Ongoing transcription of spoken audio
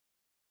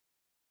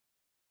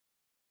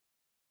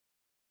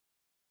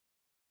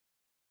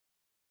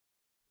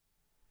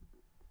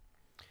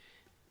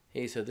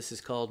Hey, so this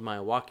is called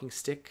My Walking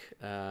Stick.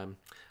 I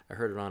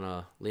heard it on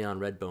a Leon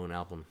Redbone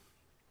album.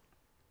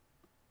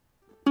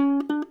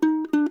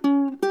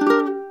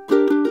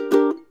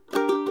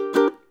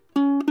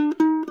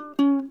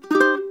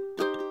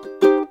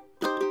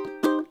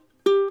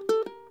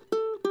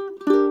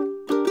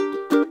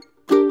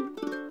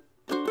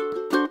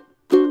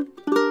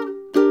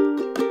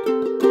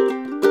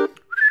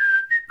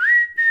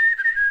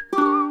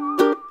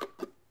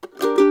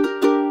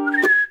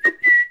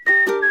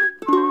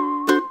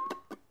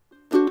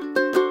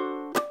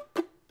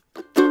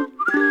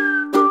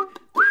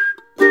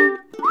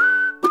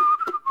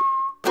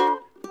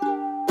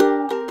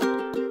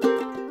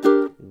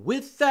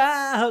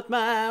 Without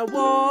my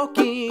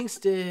walking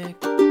stick,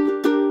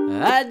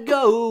 I'd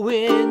go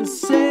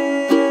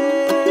insane.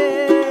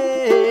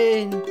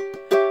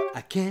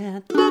 I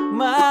can't look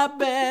my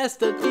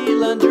best, I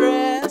feel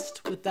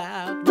undressed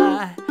without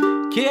my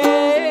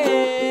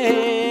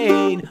cane.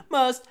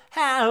 Must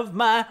have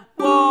my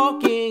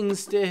walking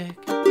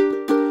stick,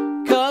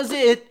 'cause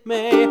it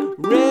may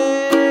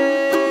rain.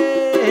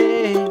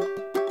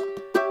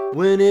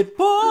 When it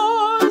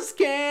pours,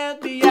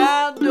 can't be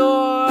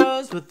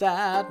outdoors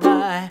without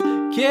my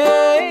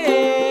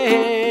cane.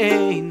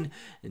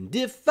 And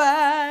if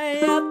I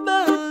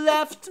ever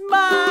left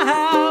my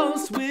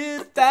house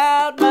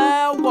without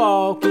my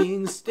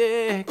walking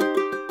stick,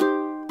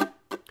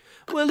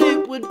 well,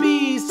 it would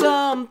be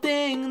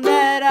something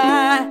that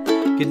I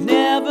could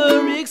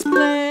never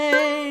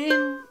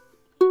explain.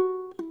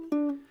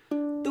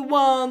 The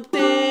one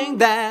thing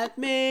that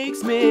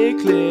makes me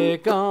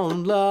click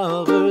on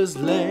Lover's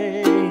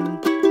Lane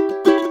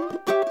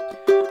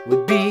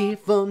would be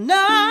for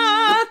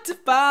not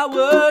if I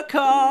were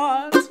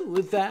caught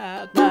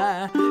without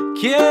my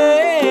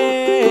cane.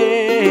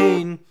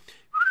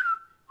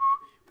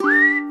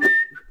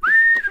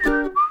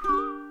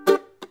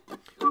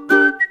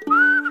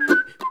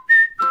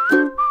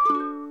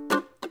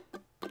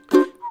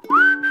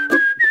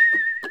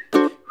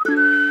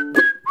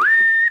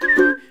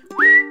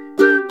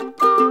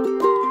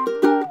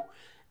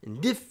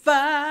 And if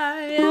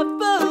I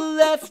ever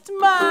left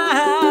my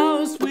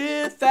house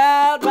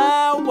without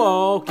my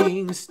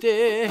walking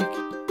stick,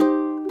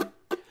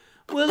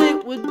 well,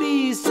 it would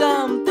be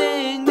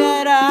something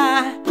that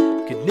I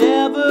could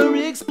never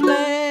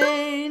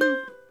explain.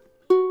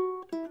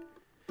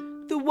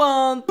 The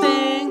one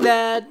thing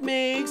that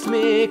makes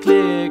me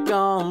click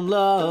on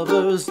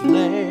Lover's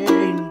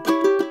Lane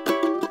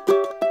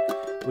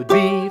would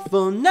be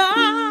for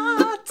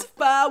not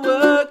if I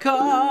were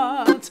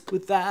caught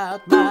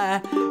without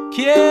my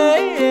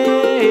cane.